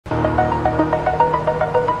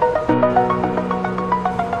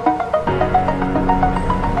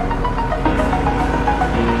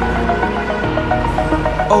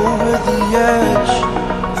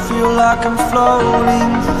like I'm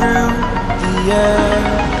floating through the air.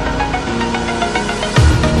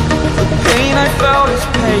 The pain I felt is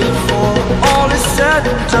paid for, all is said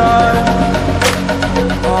and done.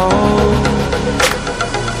 Oh,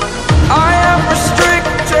 I am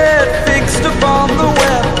restricted, fixed upon the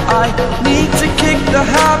web. I need to kick the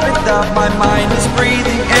habit that my mind is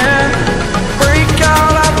breathing in. Break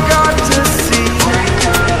out, I've got to see.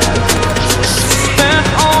 Spent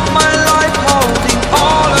all my life holding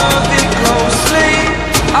all of it closely.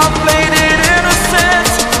 I played it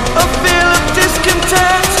innocent, a feel of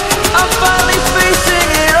discontent. I'm finally facing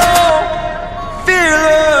it all,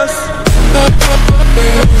 fearless.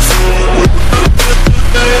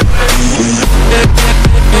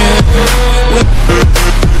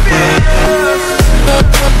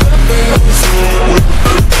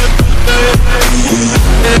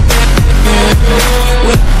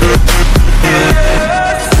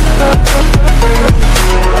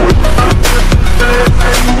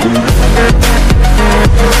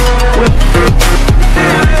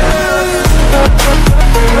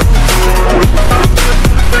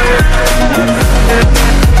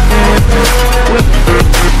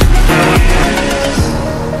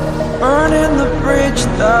 Burning the bridge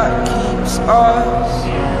that keeps us.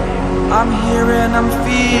 I'm here and I'm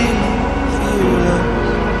feeling fearless.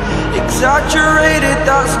 Exaggerated,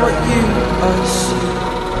 that's what you assume.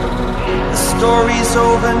 The story's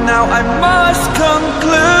over now, I must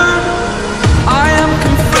conclude. I am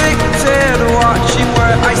conflicted, watching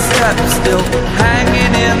where I step still,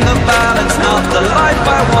 hanging in the balance. Not the life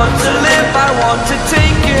I want to live, I want to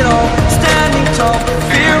take it all. Standing tall,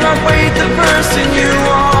 fear outweighed the person you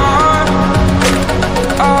are.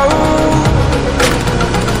 Oh,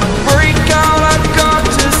 break out, I've got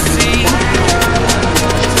to see.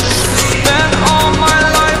 Spent all my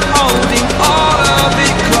life holding all of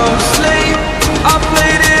it closely. I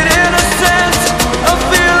played it innocent, a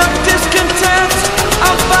feel of discontent.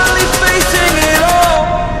 I'm finally facing it all,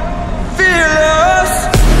 fearless.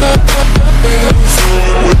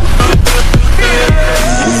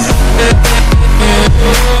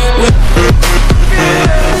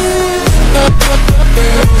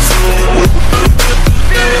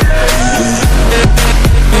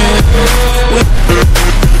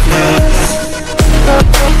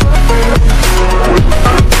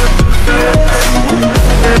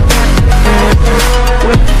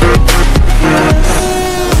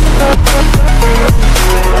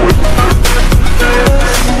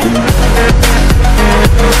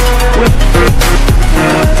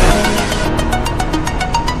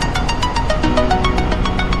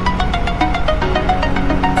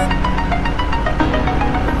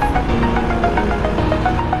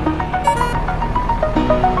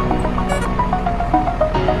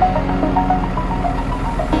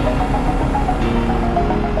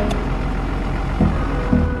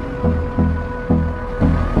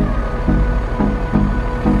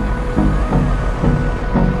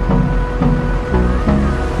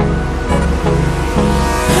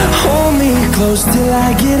 Close till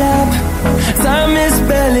I get up. Time is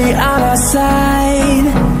barely on our side.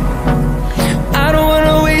 I don't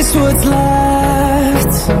wanna waste what's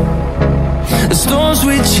left. The storms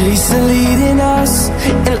we chase are leading us,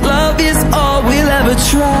 and love is all we'll ever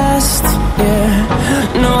trust.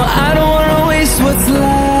 Yeah, no, I don't wanna waste what's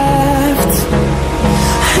left.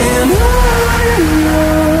 And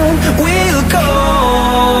on we'll go,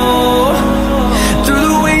 through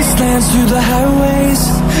the wastelands, through the highways,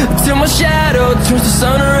 till my shadow turns to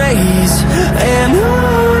sun rays. And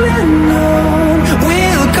on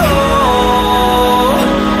we'll go,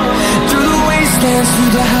 through the wastelands,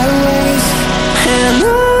 through the highways. And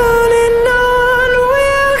on we'll go.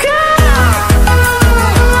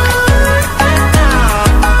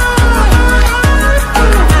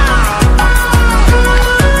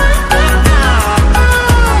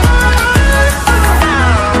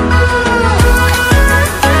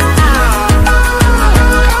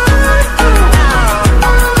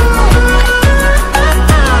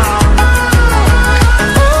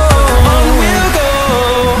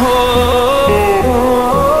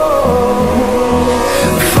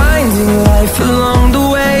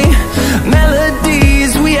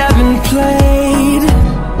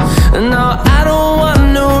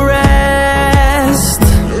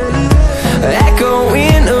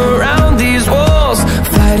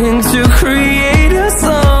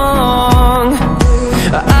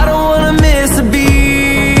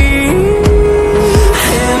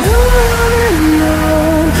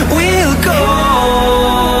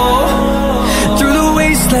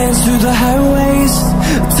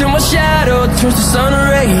 turns to sun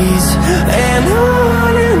rays, and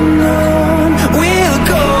on we'll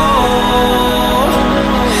go.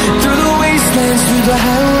 through the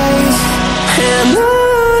highways, and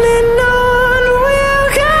on we'll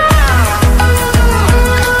go.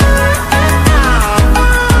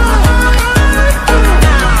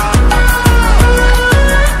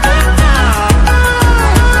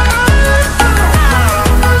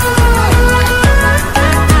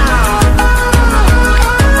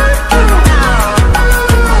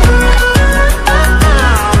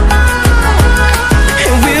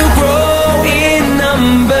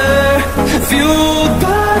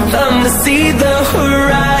 See the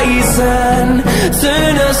horizon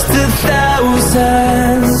turn us to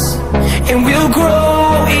thousands, and we'll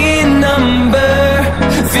grow in number,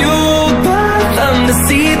 fueled by them to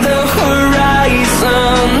see the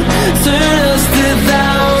horizon turn us to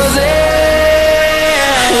thousands.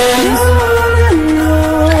 And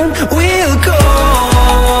on we'll go,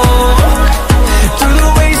 through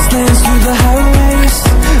the wastelands, through the highways,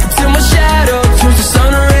 till my shadow turns to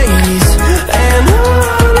sun rays. And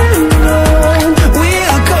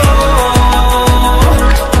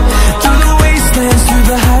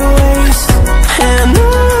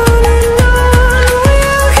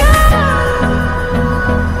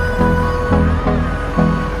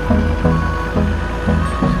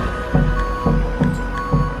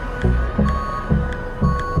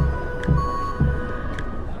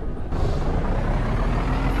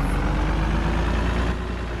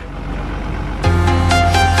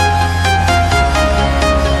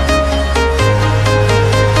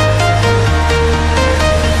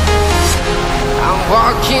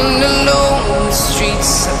walking alone, the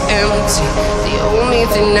streets are empty. The only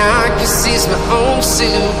thing I can see is my own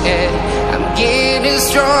silhouette. I'm getting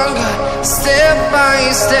stronger, step by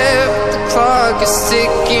step. The clock is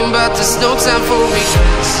ticking, but there's no time for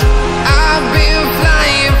regrets. I've been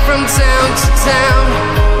flying from town to town,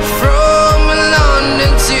 from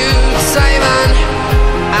London to Taiwan.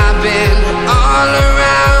 I've been all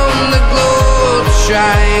around the globe,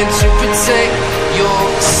 trying to protect your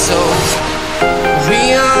soul.